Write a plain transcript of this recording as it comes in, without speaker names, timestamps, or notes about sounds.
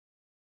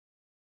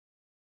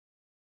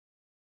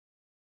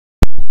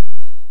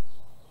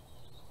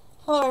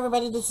Hello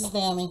everybody, this is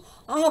Naomi.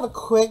 I have a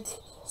quick,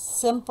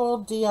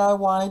 simple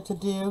DIY to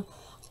do.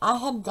 I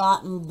had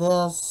gotten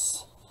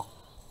this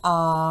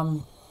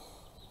at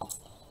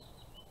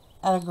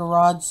a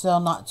garage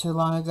sale not too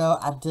long ago.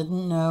 I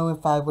didn't know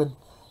if I would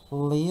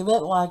leave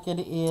it like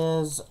it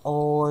is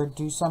or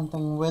do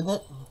something with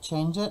it,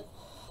 change it.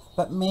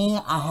 But me,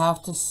 I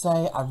have to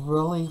say I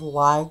really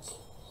like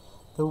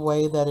the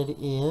way that it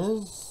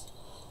is.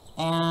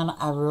 And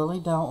I really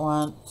don't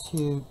want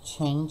to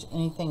change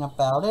anything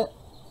about it.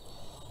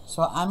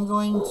 So I'm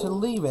going to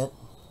leave it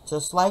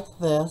just like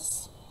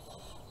this,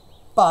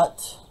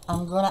 but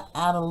I'm going to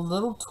add a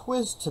little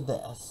twist to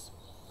this.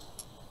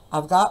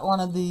 I've got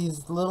one of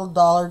these little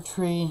Dollar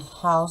Tree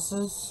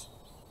houses,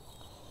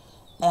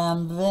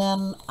 and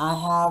then I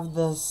have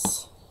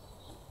this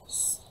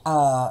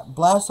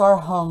Bless Our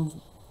Home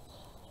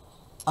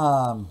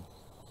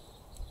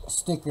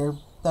sticker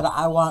that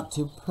I want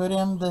to put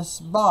in this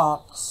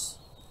box,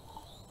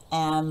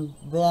 and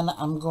then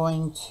I'm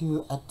going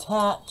to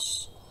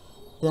attach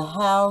the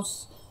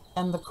house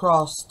and the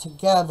cross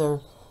together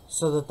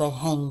so that they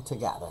hang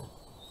together.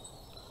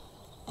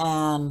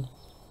 And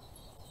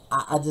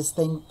I just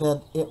think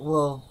that it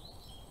will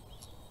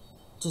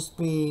just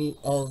be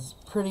as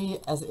pretty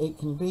as it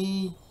can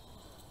be.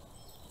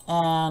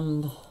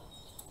 And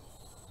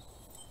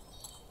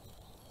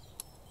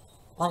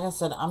like I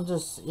said, I'm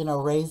just,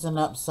 raising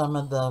up some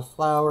of the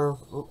flour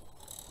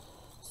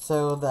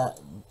so that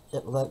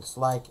it looks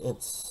like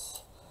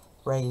it's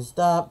raised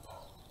up.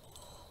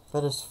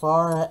 But as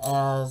far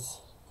as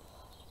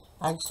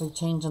actually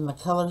changing the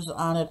colors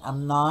on it,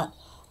 I'm not.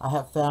 I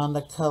have found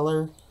a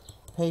color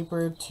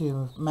paper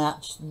to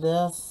match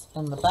this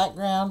in the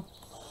background.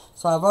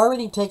 So I've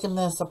already taken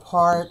this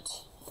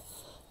apart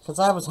because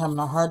I was having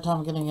a hard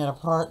time getting it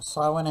apart. So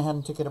I went ahead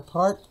and took it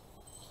apart.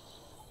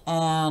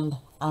 And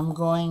I'm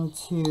going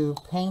to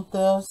paint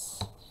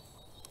this.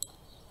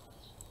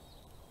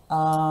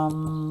 Not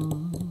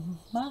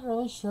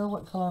really sure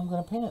what color I'm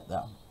going to paint it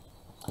though.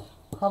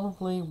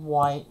 Probably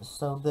white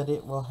so that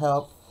it will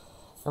help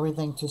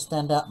everything to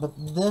stand out. But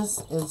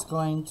this is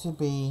going to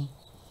be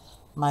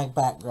my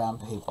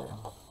background paper.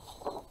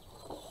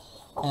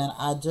 And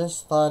I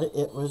just thought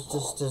it was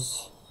just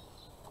as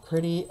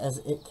pretty as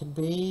it could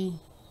be.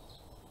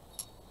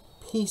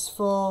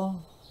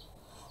 Peaceful.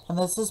 And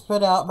this is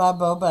put out by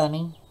Bo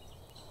Bunny.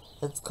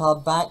 It's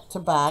called Back to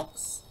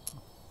Backs.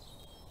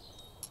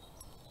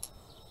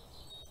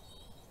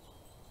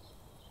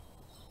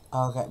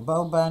 Okay,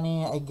 Bo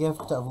Bunny, A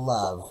Gift of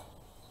Love.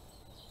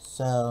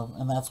 So,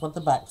 and that's what the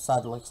back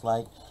side looks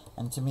like.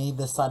 And to me,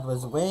 this side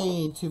was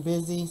way too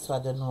busy, so I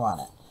didn't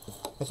want it.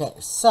 Okay,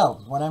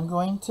 so what I'm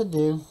going to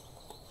do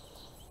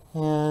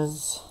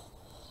is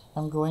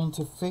I'm going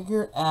to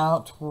figure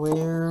out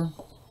where,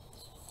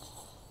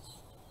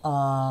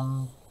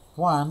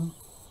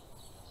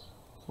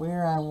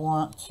 where I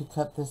want to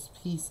cut this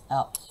piece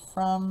out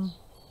from.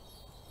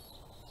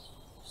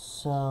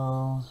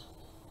 So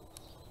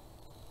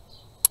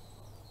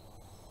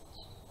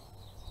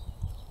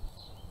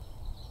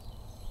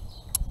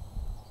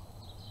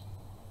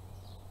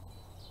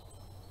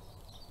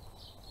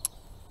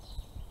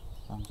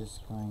I'm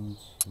just going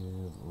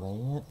to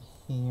lay it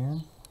here,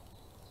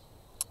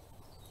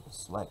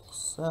 just like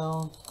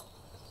so.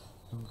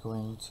 I'm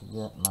going to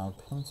get my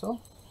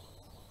pencil.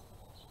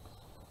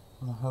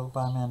 I hope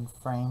I'm in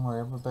frame where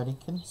everybody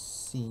can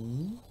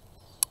see.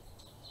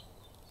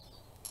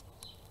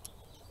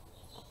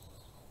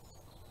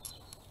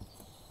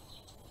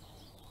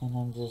 And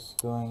I'm just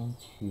going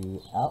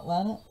to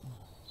outline it.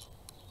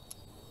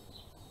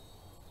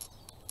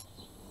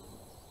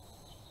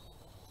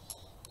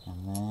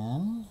 And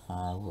then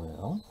I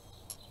will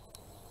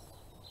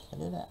cut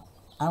it out.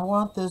 I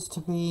want this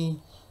to be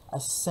a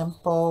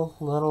simple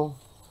little,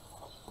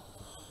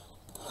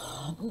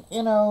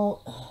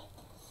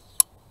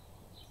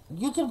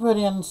 you can put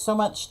in so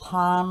much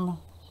time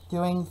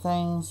doing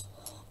things,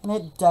 and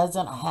it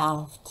doesn't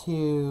have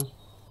to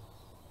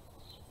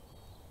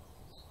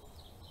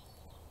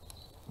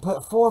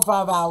put 4 or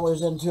 5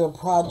 hours into a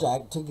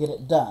project to get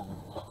it done.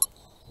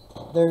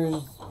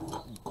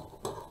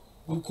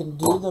 You can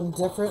do them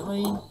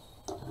differently,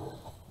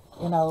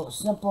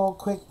 simple,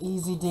 quick,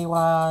 easy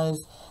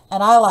DIYs.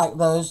 And I like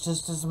those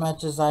just as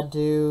much as I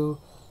do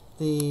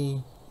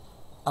the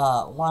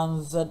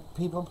ones that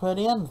people put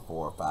in 4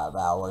 or 5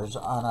 hours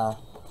on a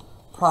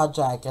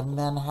project and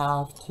then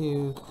have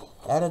to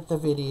edit the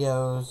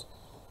videos.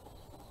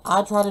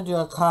 I try to do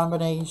a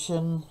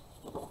combination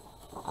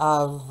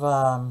of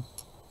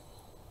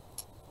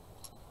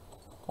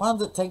ones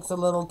that takes a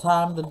little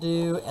time to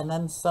do, and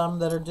then some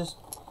that are just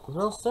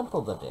real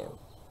simple to do.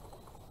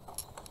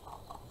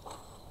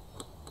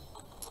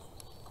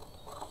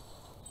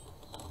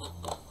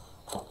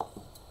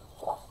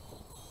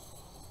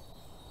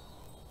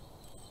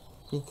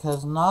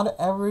 Because not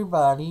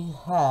everybody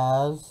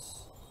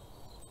has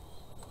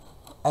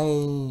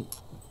a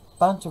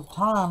bunch of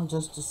time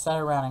just to sit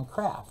around and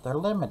craft. They're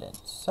limited.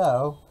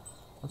 So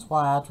that's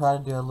why I try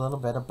to do a little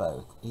bit of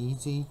both.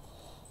 Easy,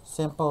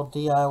 simple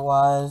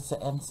DIYs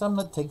and some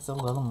that takes a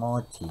little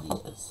more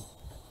tedious.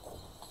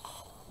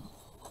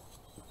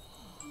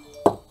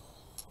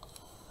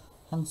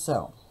 And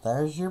so,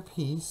 there's your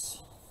piece.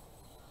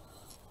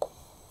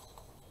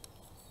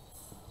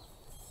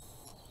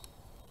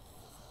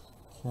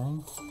 Okay,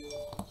 I'm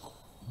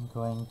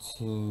going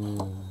to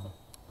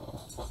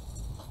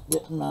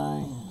get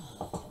my,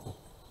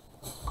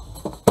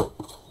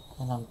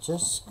 and I'm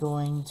just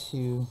going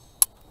to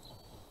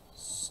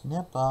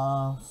snip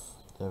off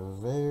the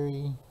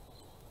very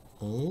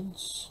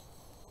edge,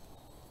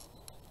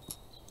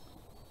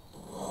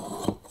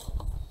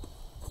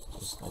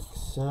 just like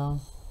so.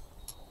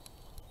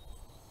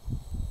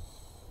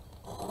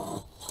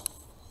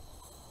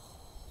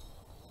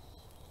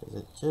 Because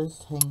it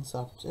just hangs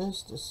off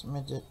just a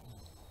smidget.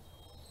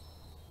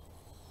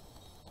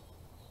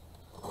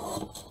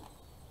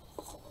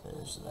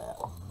 There's that.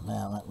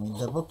 Now let me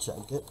double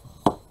check it.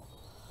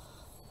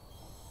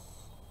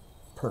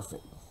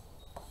 Perfect.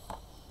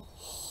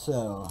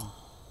 So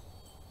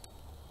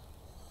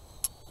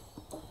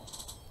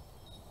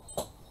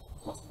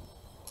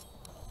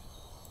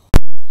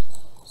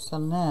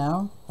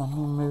now let me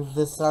move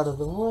this out of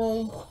the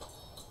way.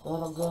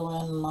 That'll go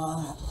in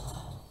my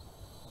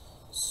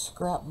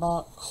scrap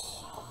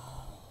box.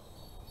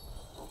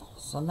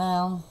 So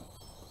now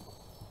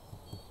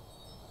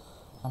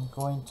I'm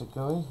going to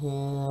go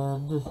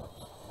ahead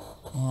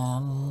and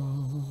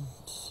I'm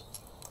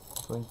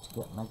going to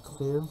get my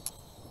clear.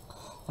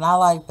 And I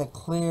like the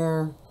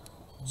clear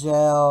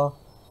gel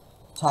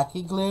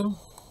tacky glue.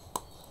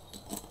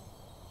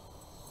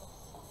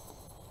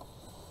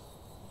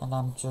 And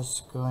I'm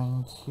just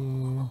going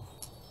to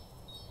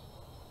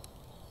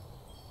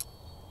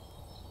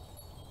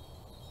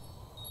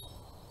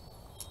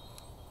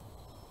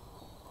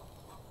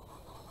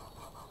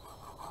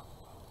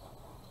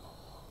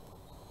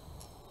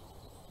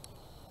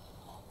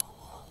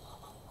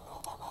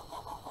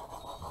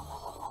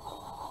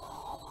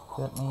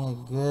get me a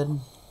good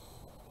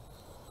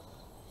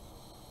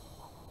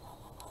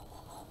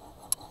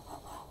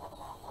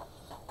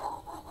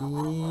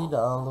bead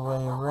all the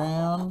way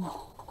around,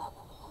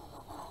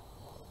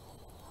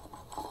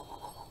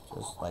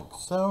 just like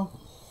so.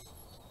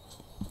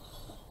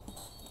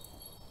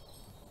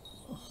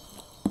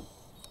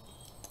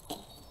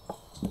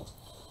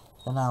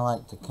 Then I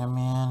like to come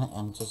in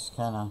and just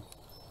kind of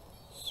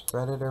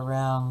spread it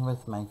around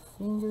with my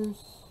fingers.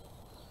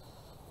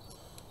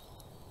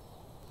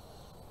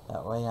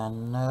 That way I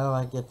know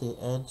I get the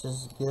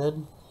edges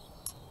good.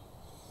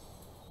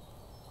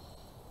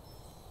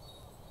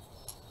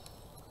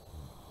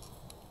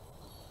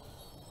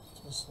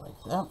 Just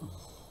like that.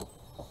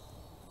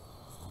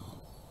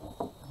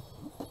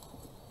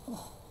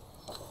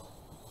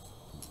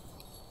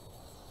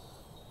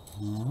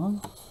 Now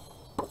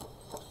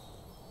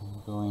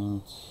I'm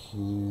going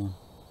to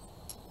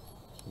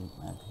take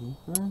my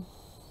paper.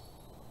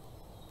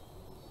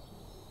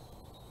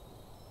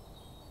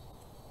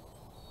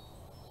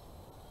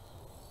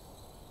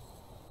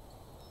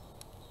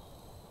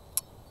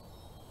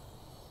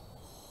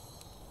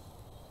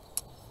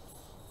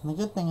 And the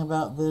good thing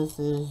about this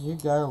is you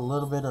got a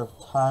little bit of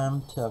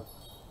time to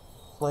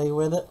play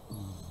with it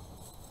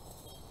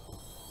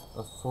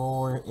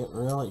before it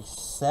really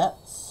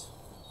sets.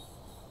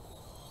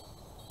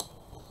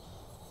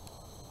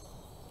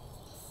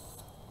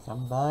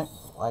 Come back,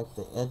 wipe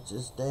the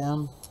edges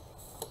down.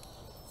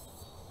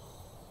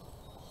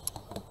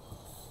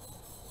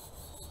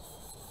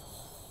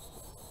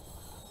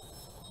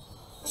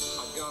 I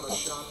got a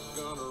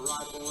shotgun, a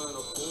rifle, and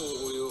a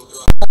four-wheel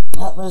drive.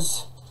 That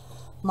was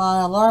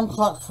my alarm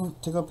clock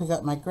to go pick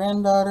up my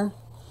granddaughter.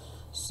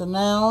 So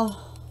now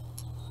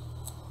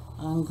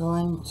I'm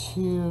going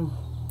to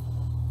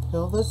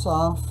peel this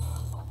off.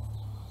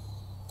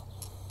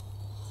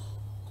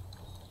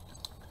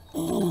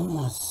 And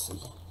let's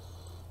see.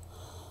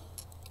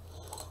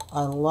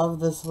 I love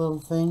this little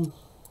thing.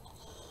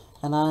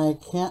 And I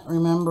can't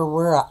remember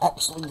where I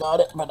actually got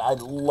it, but I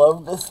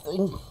love this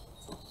thing.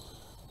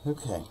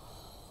 Okay.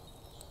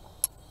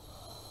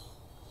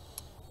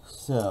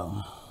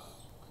 So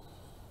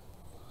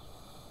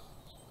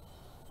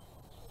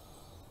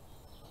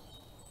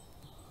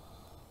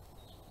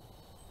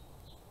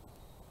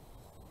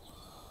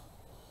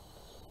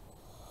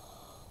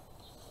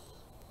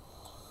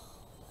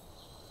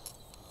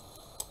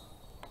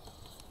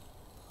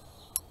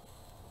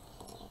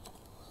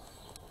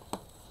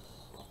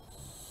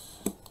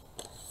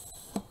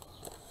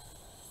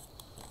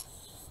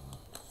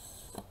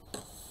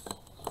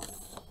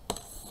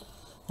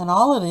and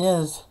all it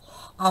is,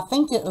 I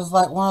think it was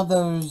like one of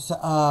those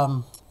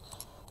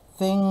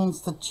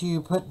things that you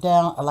put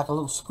down, like a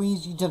little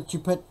squeegee that you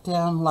put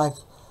down like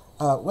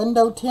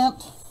window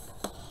tint.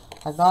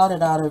 I got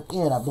it out of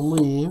it, I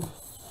believe.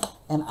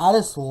 And I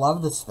just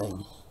love this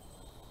thing.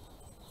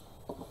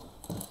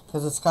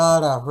 Because it's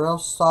got a real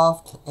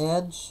soft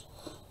edge.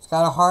 It's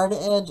got a hard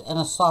edge and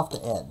a soft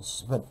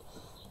edge. But,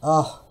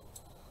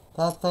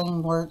 that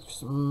thing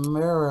works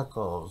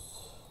miracles.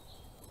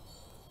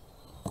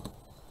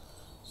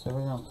 So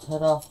we're going to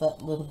cut off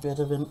that little bit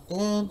of an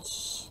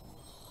edge.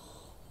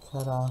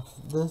 Cut off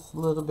this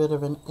little bit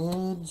of an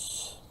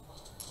edge.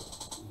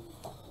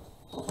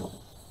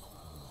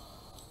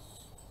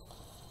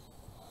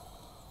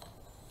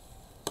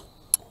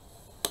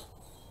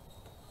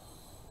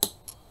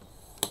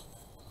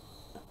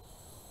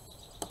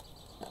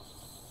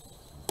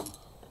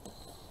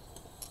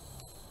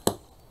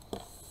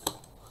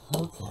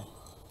 Okay.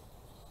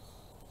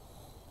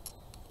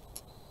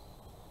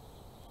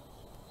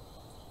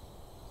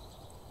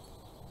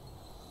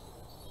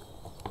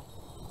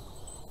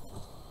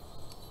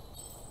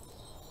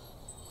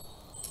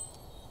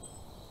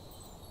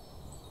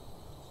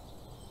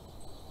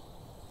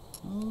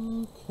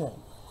 Okay,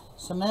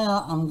 so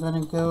now I'm going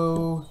to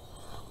go,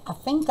 I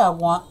think I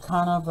want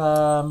kind of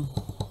a,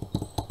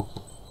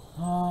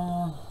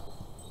 I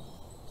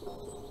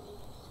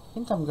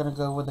think I'm going to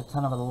go with a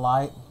kind of a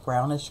light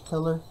brownish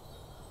color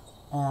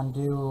and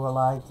do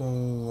like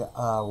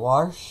a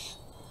wash.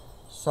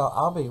 So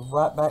I'll be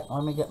right back.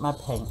 Let me get my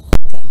paint.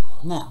 Okay,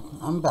 now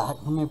I'm back.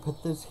 Let me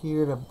put this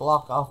here to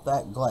block off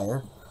that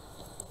glare.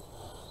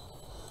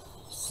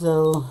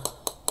 So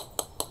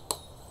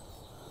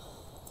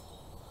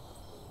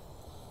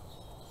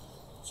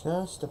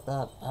just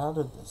about out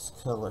of this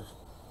color.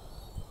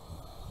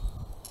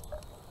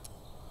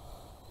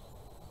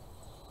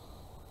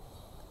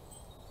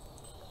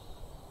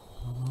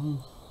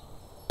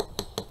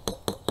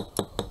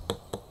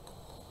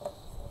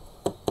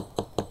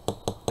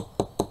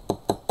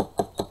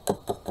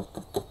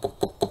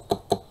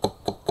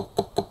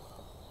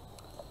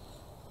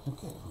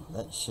 Okay,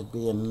 that should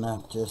be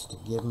enough just to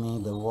give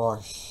me the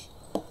wash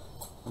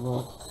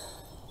look.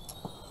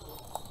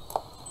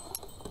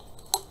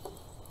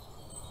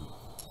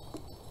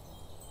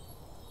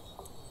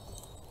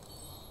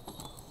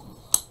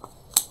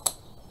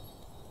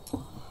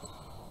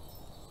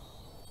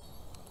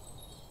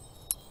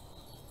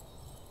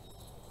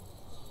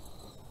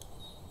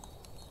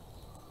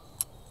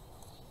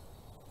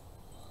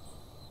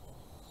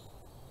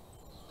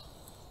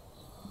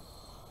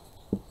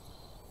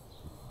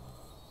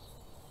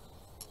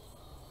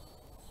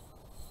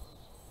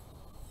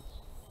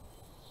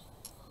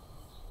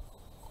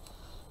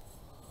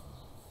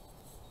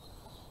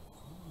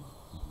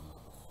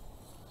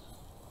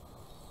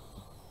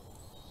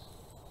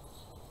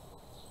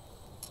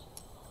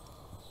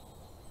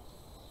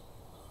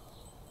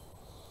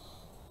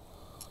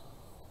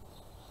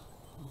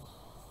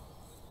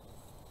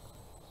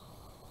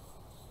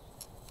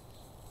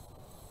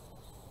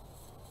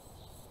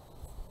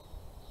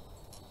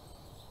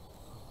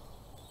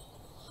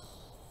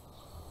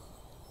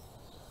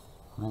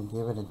 And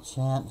give it a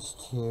chance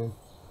to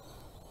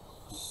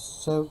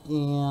soak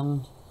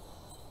in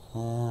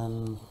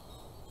and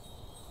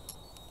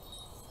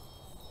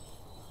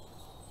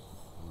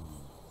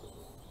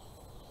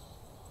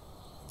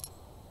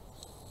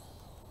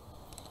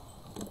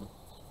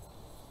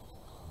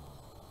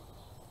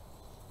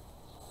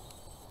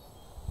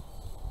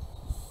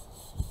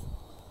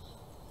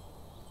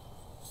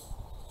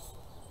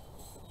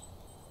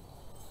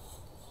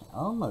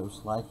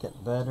almost like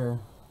it better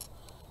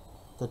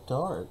the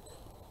dark.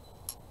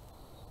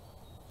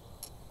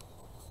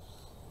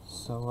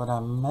 So what I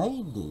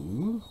may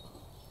do,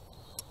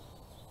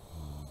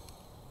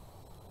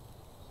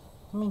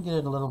 let me get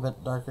it a little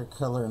bit darker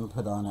color and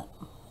put on it.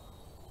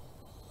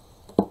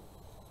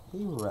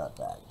 Be right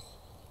back.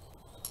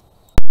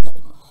 Okay,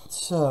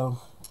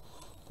 so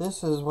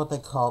this is what they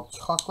call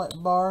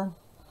chocolate bar.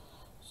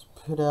 It's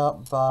put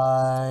out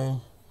by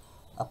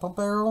Apple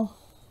Barrel.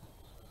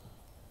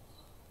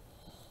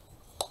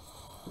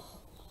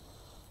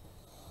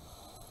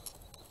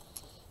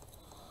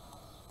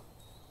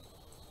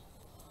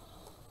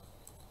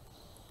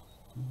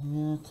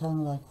 Yeah,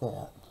 kind of like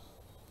that.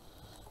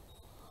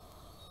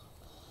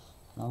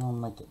 I'm going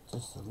to make it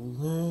just a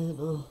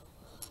little.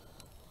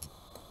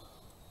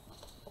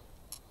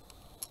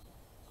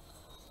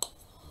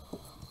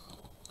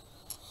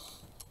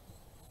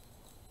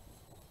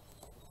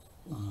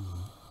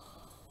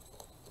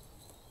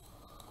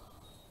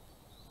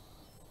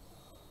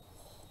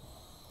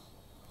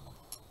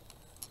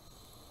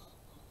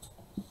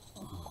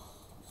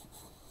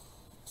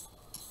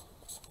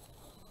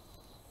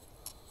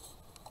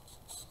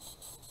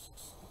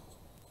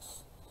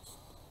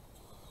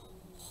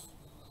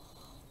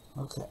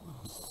 Okay,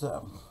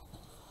 so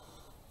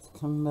let's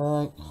come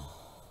back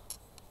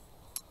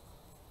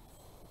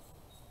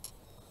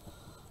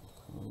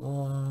a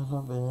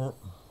little bit,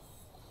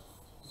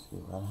 see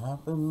what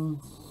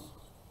happens.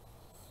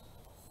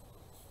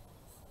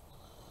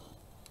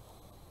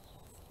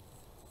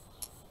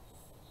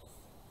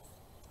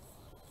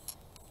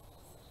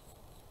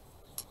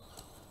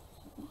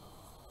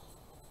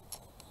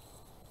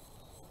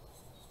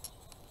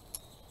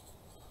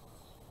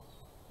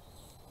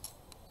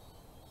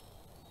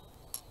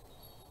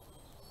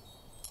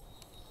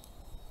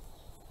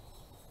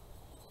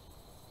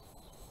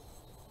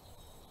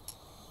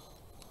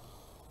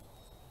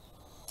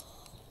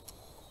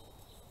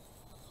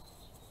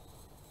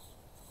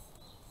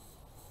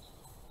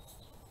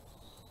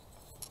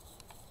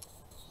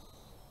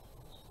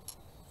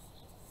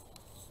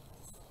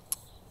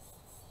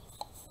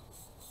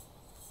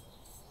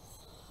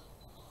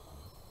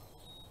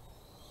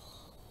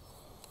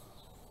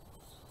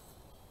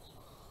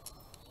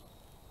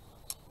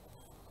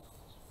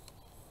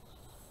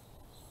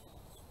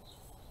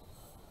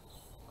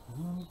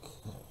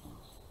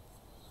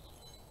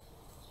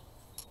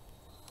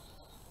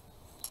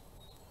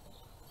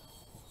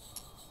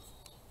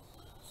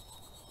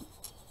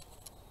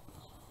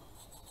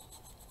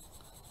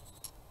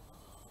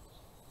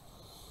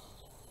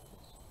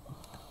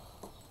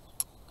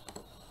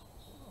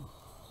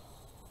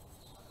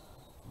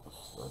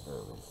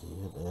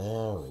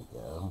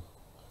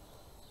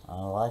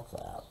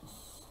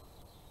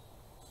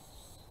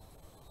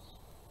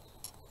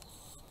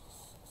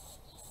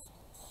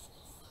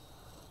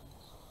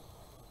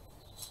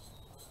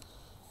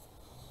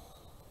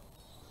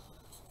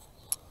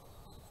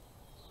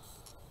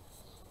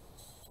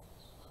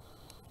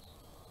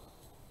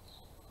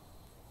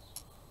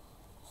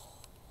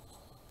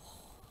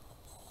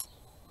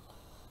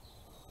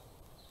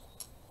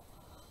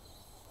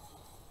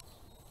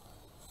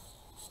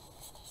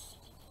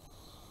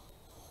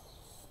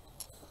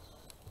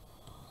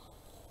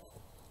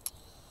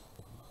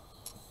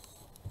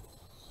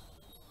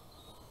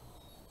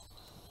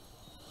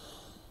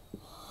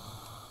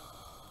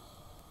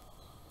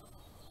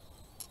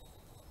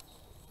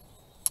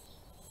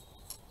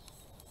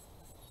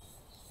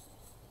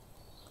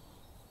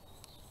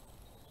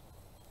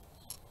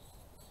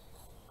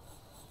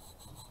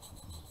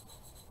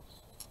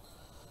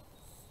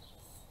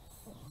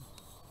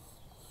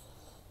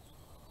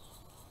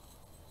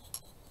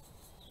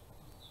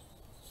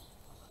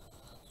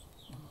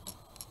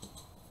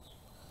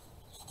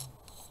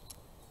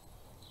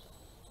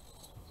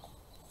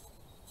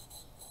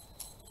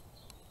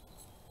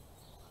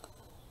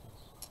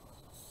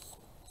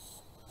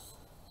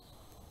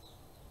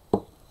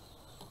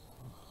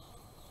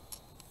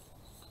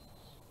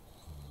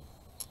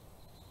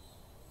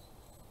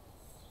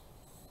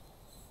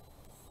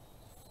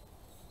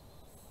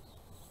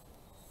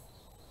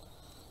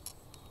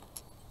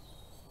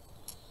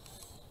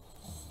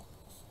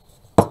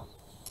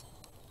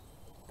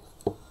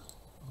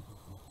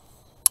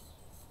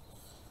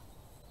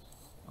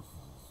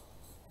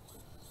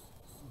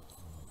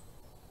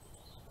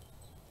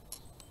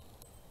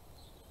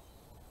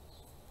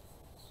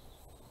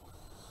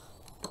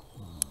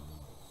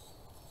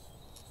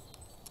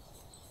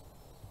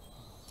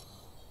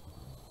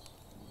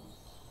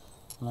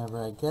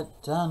 Whenever I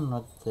get done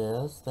with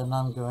this, then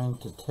I'm going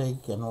to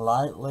take and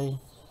lightly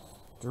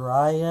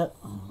dry it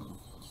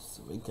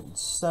so we can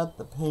set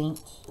the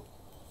paint.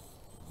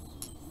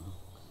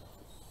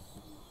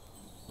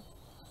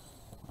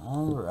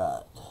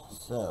 Alright,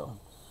 so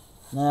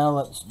now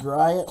let's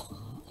dry it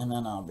and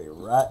then I'll be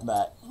right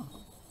back.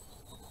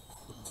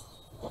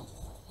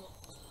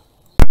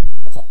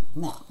 Okay,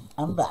 now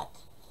I'm back.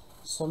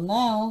 So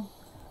now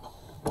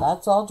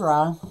that's all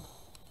dry.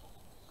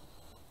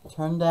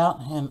 Turned out,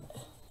 and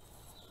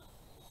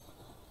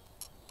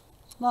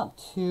it's not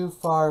too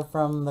far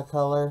from the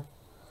color,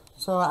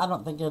 so I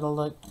don't think it'll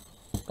look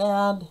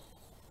bad.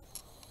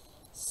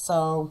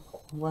 So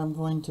what I'm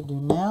going to do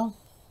now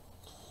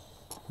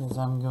is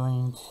I'm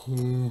going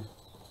to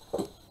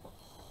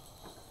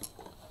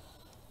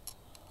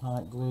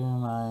hot glue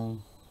my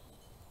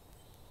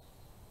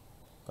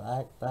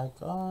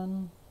back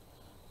on,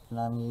 and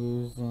I'm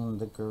using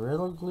the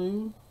Gorilla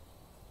Glue.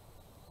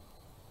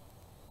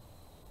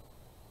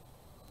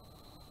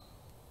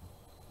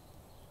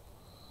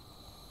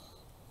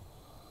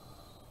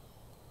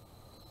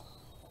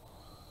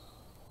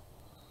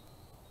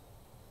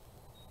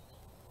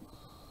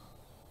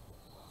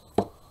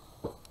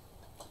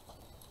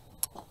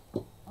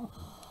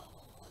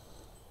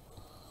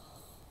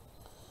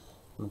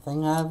 The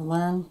thing I've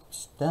learned,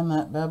 stand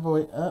that bad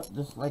boy up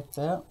just like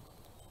that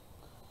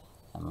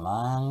and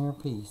line your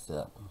piece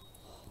up.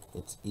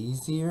 It's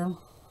easier.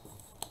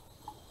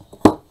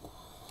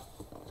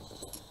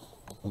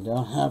 You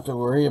don't have to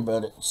worry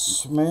about it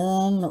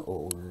smearing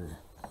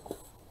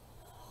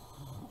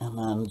and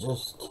then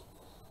just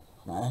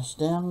mash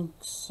down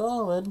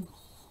solid.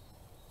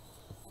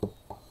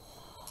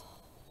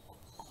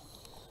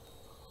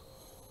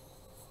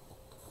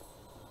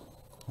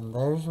 And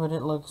there's what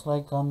it looks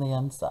like on the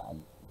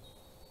inside.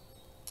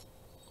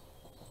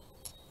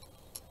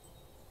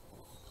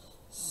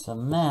 So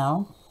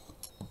now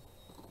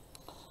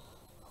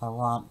I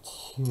want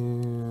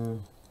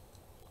to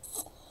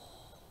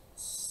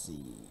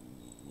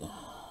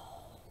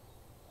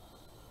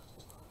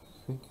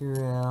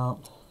figure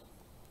out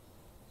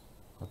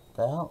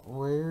about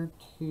where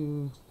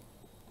to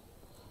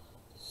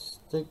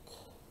stick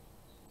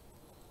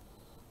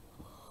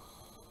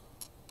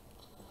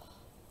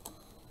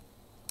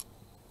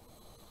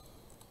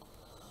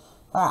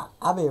Alright,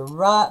 I'll be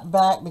right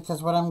back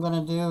because what I'm going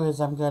to do is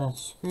I'm going to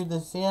screw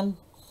this in.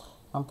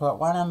 I'll put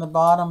one on the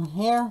bottom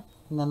here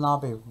and then I'll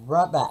be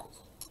right back.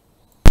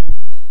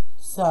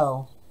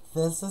 So,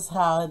 this is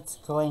how it's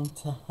going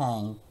to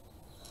hang.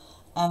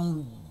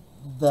 And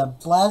the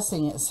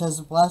blessing, it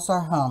says, bless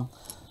our home.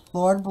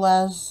 Lord,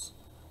 bless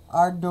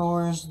our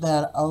doors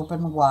that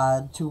open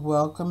wide to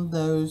welcome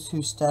those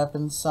who step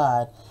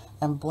inside.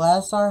 And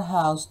bless our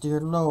house, dear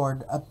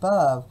Lord,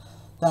 above,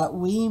 that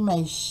we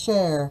may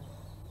share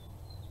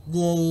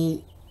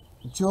the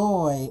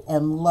joy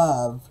and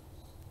love.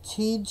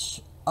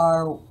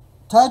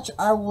 Touch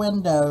our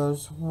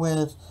windows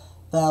with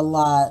the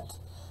light,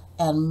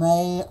 and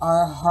may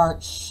our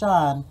hearts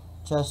shine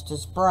just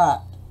as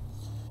bright.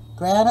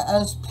 Grant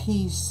us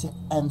peace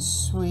and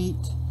sweet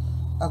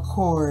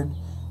accord,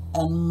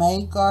 and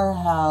make our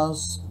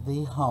house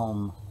the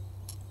home,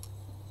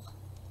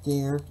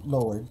 dear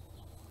Lord.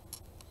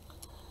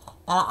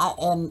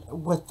 And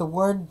with the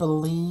word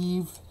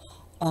believe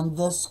and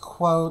this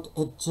quote,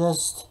 it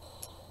just,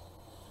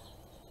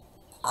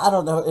 I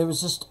don't know, it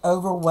was just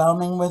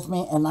overwhelming with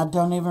me, and I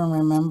don't even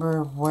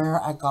remember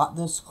where I got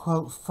this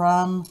quote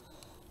from,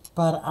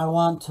 but I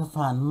want to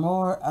find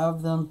more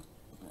of them.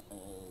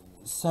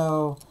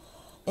 So,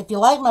 if you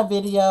like my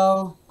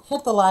video,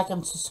 hit the like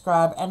and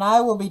subscribe, and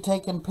I will be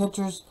taking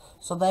pictures,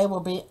 so they will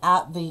be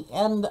at the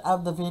end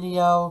of the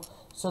video,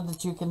 so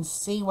that you can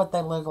see what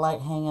they look like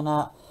hanging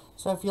up.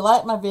 So if you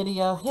like my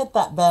video, hit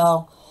that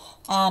bell,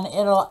 and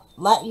it'll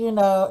let you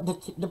know,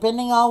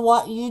 depending on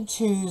what you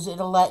choose,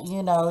 it'll let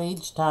you know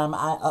each time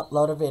I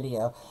upload a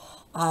video.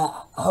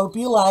 I hope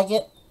you like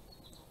it,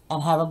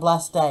 and have a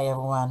blessed day,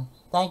 everyone.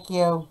 Thank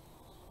you.